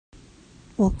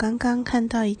我刚刚看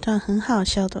到一段很好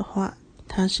笑的话，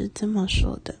他是这么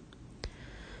说的：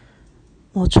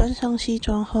我穿上西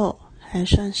装后，还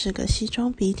算是个西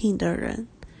装笔挺的人，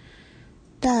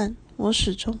但我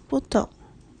始终不懂，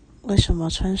为什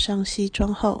么穿上西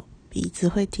装后鼻子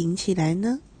会挺起来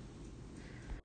呢？